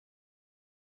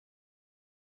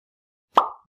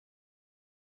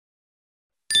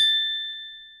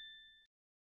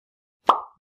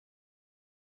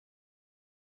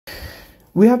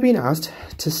We have been asked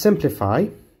to simplify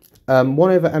 1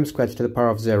 over m squared to the power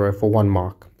of 0 for 1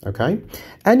 mark, okay?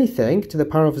 Anything to the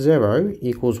power of 0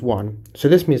 equals 1. So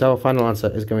this means our final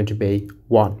answer is going to be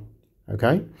 1,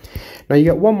 okay? Now you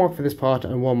get 1 mark for this part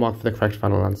and 1 mark for the correct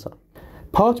final answer.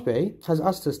 Part B has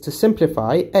asked us to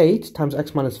simplify 8 times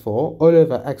x minus 4 all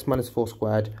over x minus 4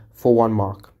 squared for 1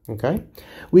 mark, okay?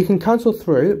 We can cancel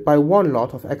through by one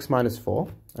lot of x minus 4,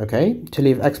 okay, to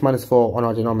leave x minus 4 on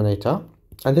our denominator.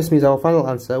 And this means our final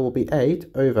answer will be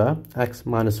 8 over x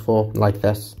minus 4, like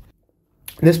this.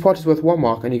 This part is worth 1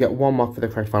 mark, and you get 1 mark for the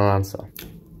correct final answer.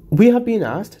 We have been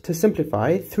asked to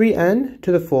simplify 3n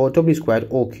to the 4 w squared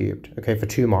all cubed, okay, for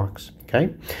 2 marks,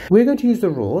 okay? We're going to use the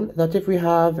rule that if we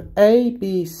have a,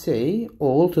 b, c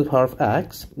all to the power of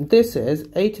x, this is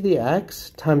a to the x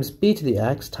times b to the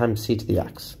x times c to the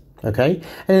x, okay?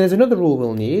 And there's another rule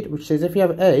we'll need, which says if you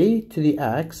have a to the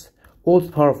x all to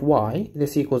the power of y,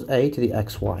 this equals a to the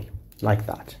xy, like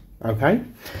that, okay?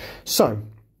 So,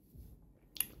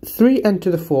 3n to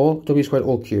the 4 w squared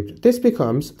all cubed. This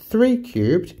becomes 3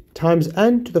 cubed times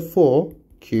n to the 4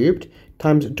 cubed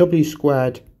times w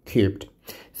squared cubed.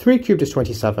 3 cubed is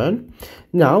 27.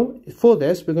 Now, for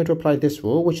this, we're going to apply this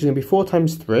rule, which is going to be 4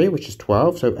 times 3, which is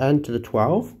 12, so n to the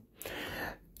 12,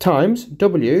 times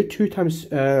w, 2 times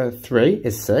 3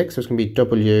 is 6, so it's going to be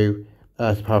w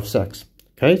to the power of 6.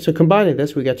 Okay, so combining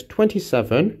this, we get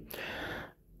 27,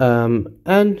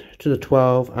 n to the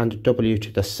 12, and w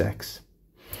to the 6.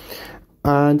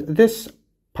 And this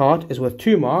part is worth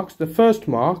 2 marks. The first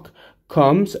mark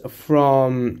comes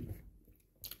from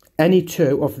any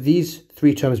 2 of these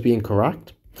 3 terms being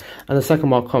correct. And the second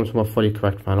mark comes from a fully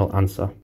correct final answer.